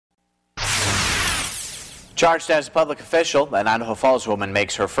Charged as a public official, an Idaho Falls woman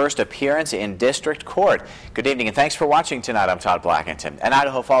makes her first appearance in district court. Good evening and thanks for watching tonight. I'm Todd Blackington. An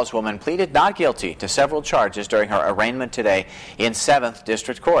Idaho Falls woman pleaded not guilty to several charges during her arraignment today in 7th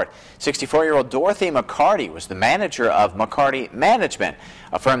District Court. 64-year-old Dorothy McCarty was the manager of McCarty Management,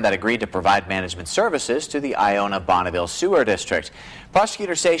 a firm that agreed to provide management services to the Iona-Bonneville Sewer District.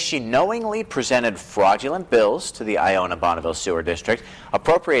 Prosecutors say she knowingly presented fraudulent bills to the Iona-Bonneville Sewer District,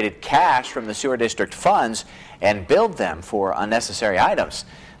 appropriated cash from the sewer district funds, and billed them for unnecessary items.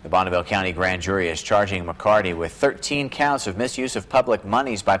 The Bonneville County Grand Jury is charging McCarty with 13 counts of misuse of public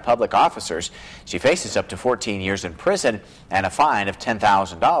monies by public officers. She faces up to 14 years in prison and a fine of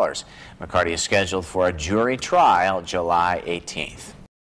 $10,000. McCarty is scheduled for a jury trial July 18th.